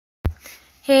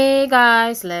Hey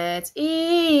guys, let's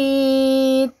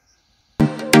eat.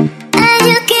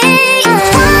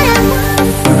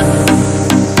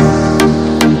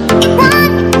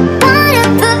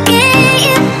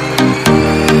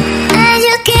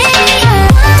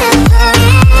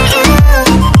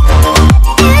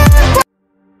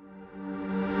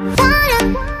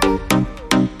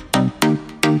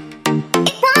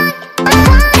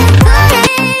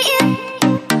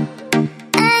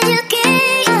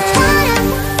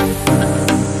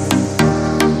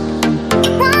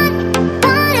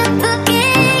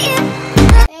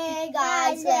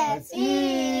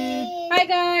 Hi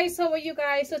guys, how are you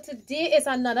guys? So today is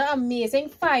another amazing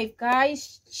Five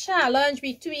Guys challenge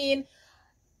between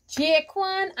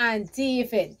Jaquan and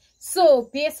David. So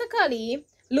basically,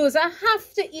 loser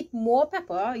have to eat more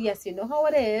pepper. Yes, you know how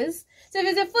it is. So if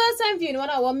it's the first time viewing one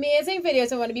of our amazing videos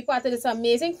and want to be part of this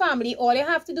amazing family, all you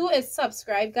have to do is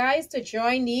subscribe, guys, to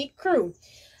join the crew.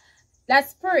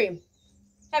 Let's pray.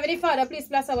 Heavenly Father, please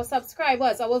bless our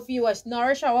subscribers, our viewers,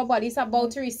 nourish our bodies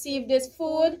about to receive this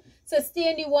food,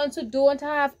 sustain the ones who don't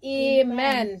have.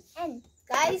 Amen. And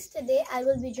guys, today I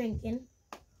will be drinking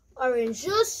orange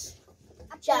juice,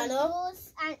 apple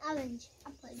juice, and orange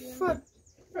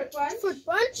fruit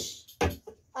punch,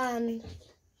 and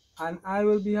I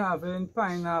will be having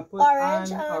pineapple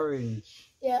orange and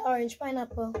orange. Yeah, orange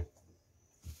pineapple.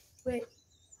 Wait.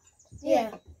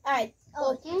 Yeah. Alright.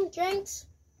 Open drinks.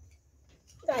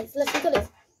 Guys, let's look at this.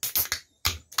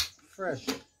 Fresh.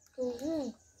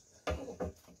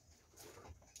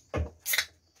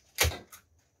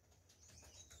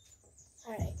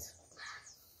 Alright.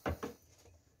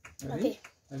 Ready? Okay.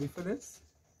 Ready for this?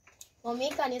 Mommy,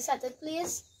 can you set it,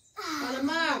 please? On the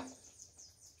mark.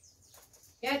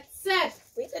 Get set.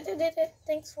 Wait.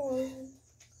 Thanks for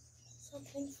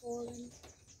something falling.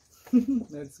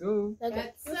 Let's go.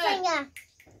 Get set.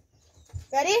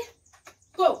 Ready?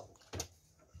 Go.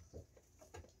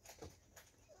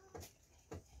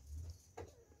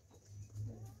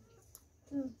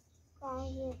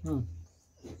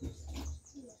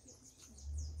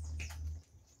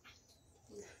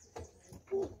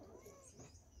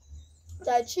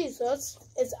 That cheese sauce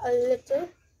is a little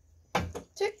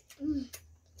thick.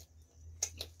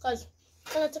 Cause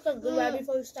I'm gonna take a good while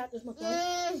before we start this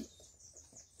mukbang.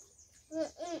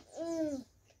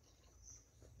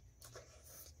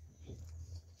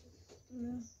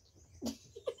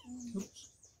 Oops.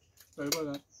 Sorry about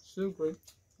that. Still great.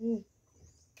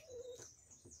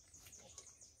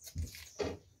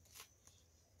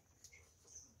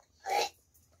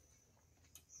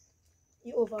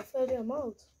 You overfilled your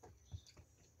mouth.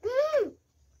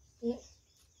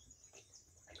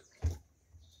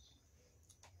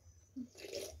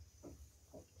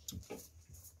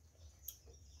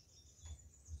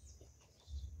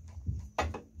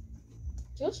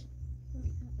 Juice?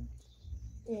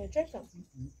 Yeah, drink some.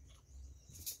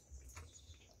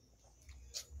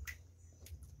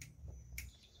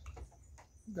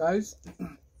 Guys,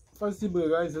 first the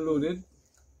burger is loaded.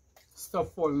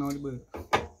 Stuff falling out the burger.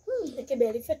 It can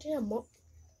barely fit in your mouth.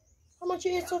 How much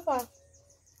you ate so far?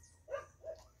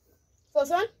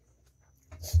 First one?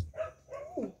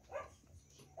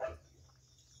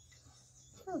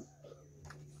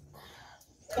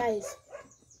 Guys.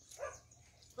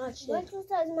 What was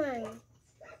that mine?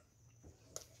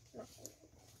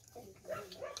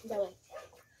 That way.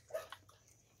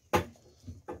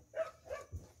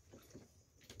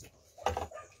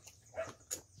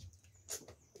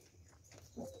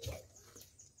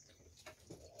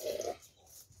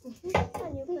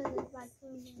 Can you put it back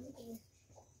in the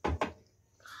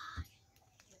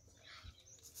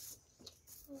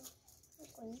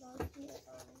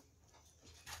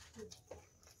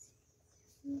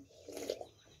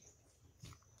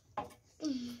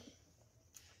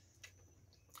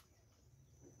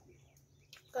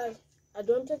Guys, I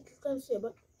don't think you can see,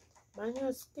 but mine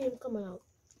has steam coming out.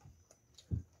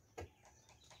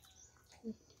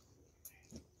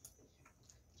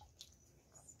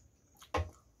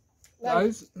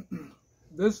 Guys,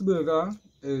 this burger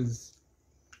is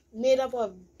Made up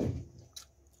of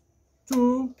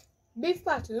 2 beef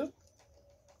patty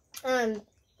and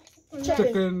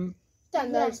chicken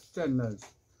tenders. tenders.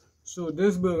 So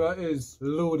this burger is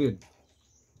loaded.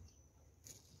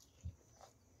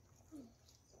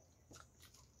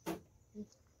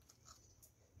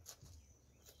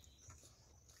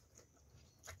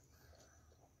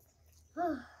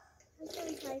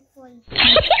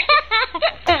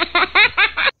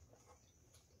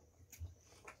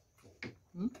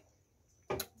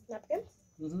 Napkin.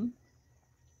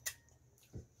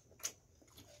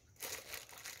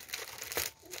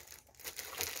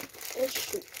 Let's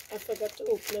shoot. I forgot to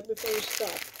open it before we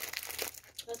start.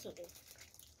 That's okay.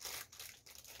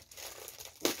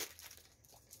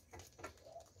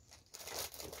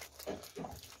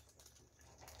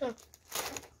 Oh.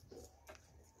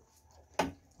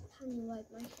 Can you wipe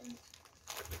my hands?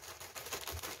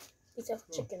 It's a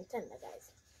chicken tender,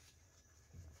 guys.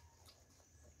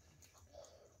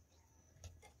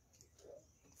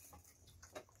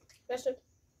 That's it.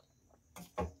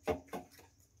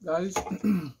 Guys,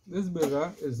 this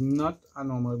burger is not a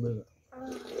normal burger.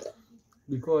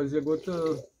 Because you go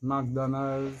to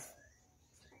McDonald's,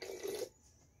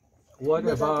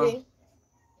 whatever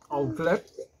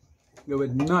outlet, you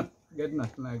would not get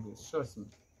nothing like this. Trust me.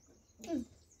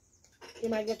 You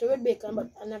might get it with bacon, but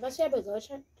I never see a burger with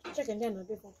chicken tender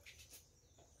before.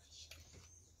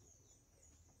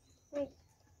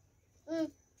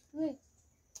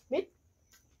 Meat?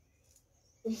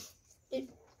 Eat.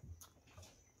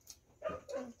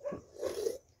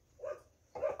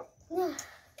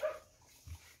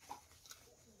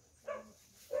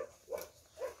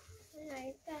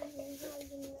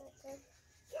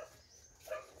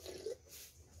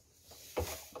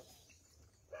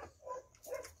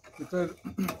 Because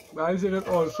guys, you can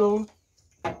also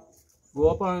go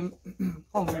up on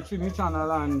Hungry Chini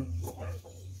channel and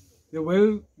you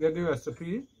will get the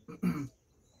recipe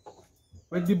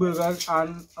with the burgers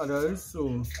and others.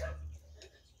 So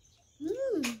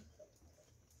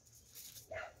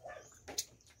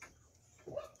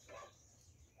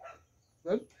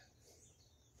good.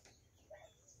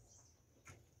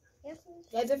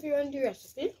 Guys, if you want the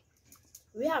recipe,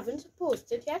 we haven't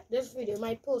posted yet. This video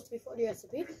might post before the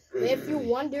recipe. But if you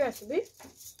want the recipe,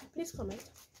 please comment.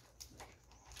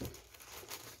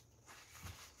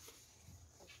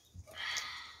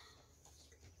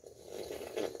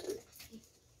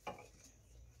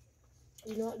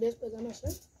 You know what this burger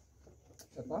missing?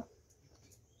 Pepper?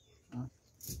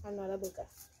 Another burger.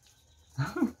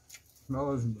 That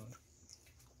wasn't bad.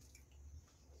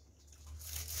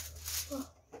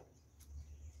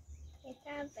 I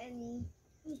can't have any.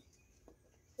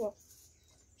 What?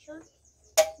 Sure.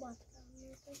 What?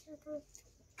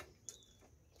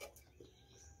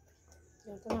 You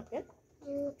want to napkin?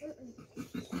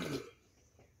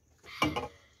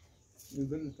 You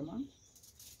good, come on.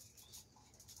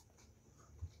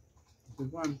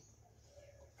 This one.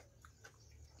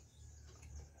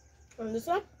 On this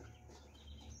one?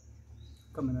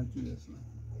 Coming at you this one.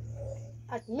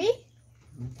 At me?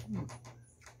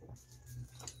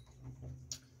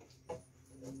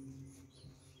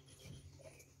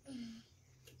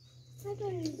 I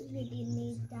don't really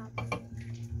need that.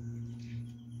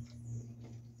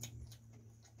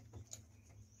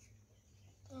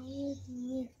 I need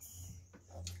meat.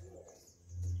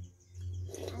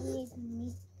 I need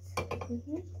meat.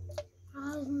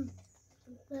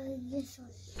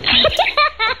 Delicious.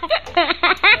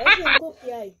 Where's your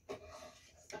cookie eye?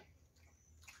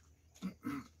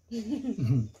 The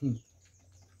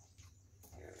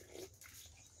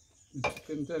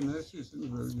chicken tenders is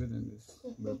very good in this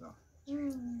burger.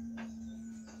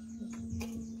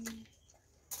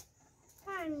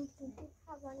 Time to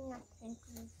have a napkin,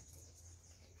 please.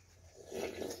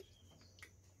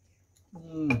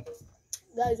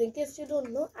 Guys, in case you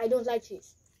don't know, I don't like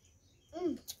cheese.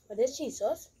 But this cheese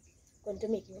sauce is going to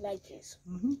make me like cheese.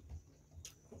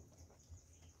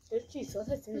 This cheese sauce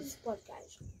is in the spot,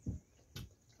 guys.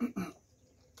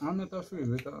 I'm not a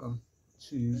favorite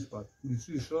cheese, but the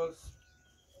cheese sauce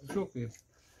is okay.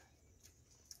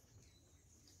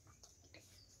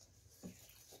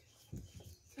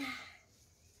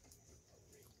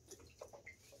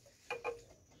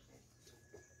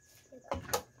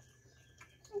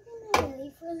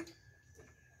 Belly full.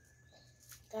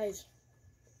 Guys,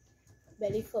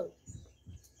 belly full.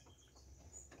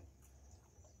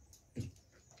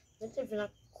 That's even a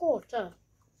quarter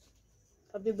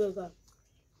of the burger.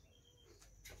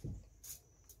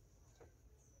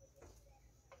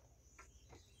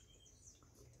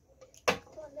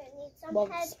 So they need some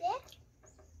Box. head there.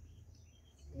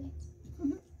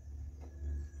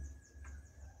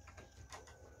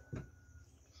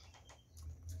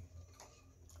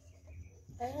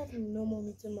 I have no more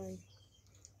meat in mine.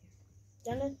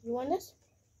 Janet, you want this?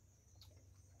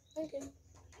 Thank you.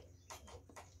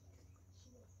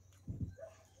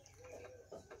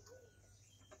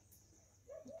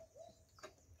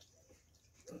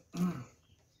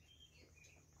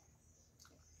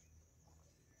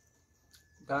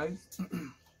 Guys,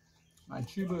 my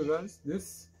 3 burgers,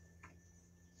 this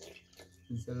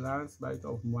is the last bite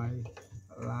of my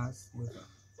last burger.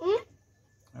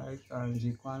 Right, and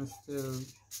Jiquan still.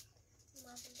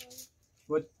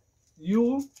 But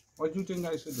you What do you think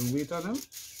I should do? Wait on him?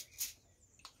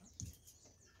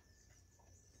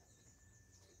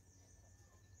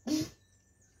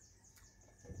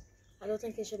 I don't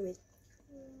think you should wait.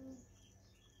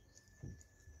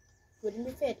 Wouldn't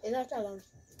be fair. It's a challenge.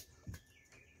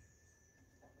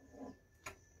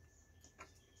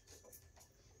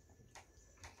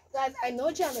 Guys, I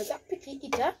know Jan is a picky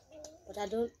eater, but I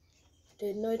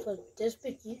didn't know it was this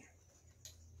picky.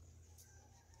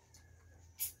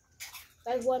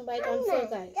 Guys, one bite on four,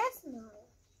 guys. That's not.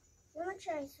 I want to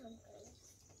try something.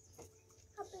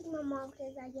 How big my mouth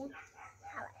is again?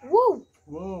 Woo!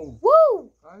 Whoa.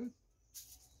 Woo! Guys,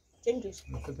 Drink this.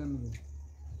 look at him.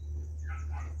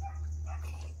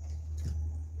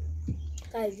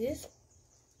 Guys, this.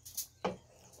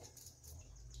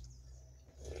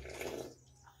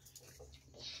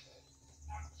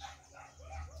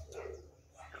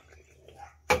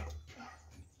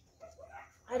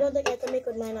 I don't think I can make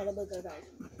with mine other burger,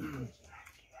 guys.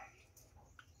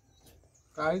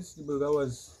 Guys, the burger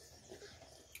was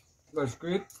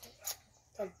great.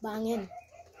 It's banging.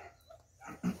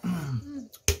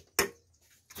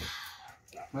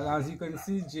 Well, as you can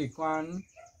see, Jaquan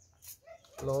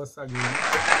lost again.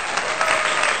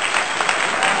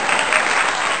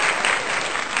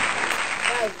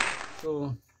 Guys.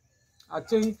 So, I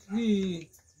think he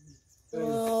is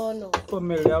No.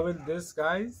 familiar with this,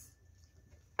 guys.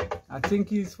 I think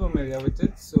he's familiar with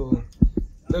it. So,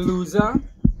 the loser,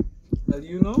 well,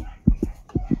 you know,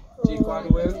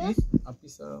 Jaquan will eat a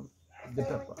piece of the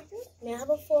pepper. May I have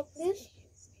a fork, please?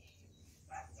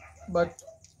 But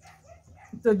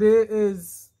today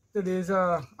is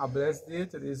a blessed day.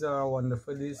 Today is a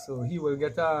wonderful day. So he will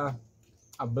get a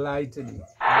blight today.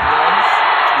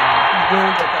 Guys, he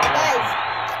will get a blight. Guys,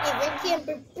 even came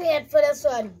prepared for this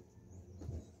one.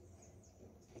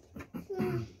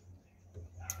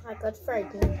 I got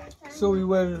frightened. So we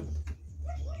will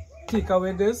take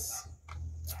away this,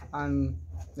 and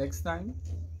next time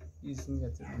he's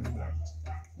not getting blight.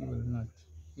 He will not.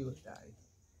 He will die.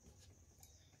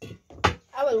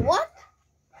 I will what?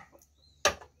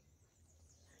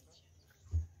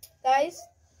 Guys,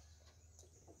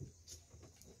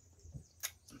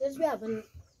 since we haven't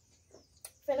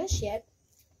finished yet,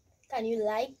 can you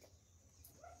like,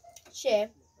 share,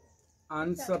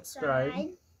 And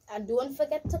subscribe. and don't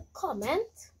forget to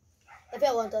comment if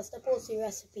you want us to post your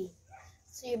recipe.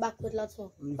 See you back with lots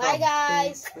more. Bye,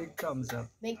 guys. Big thumbs up.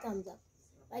 Big thumbs up.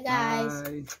 Bye, guys.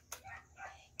 Bye.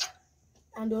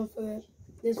 And don't forget,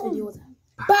 this video was a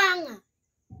banger.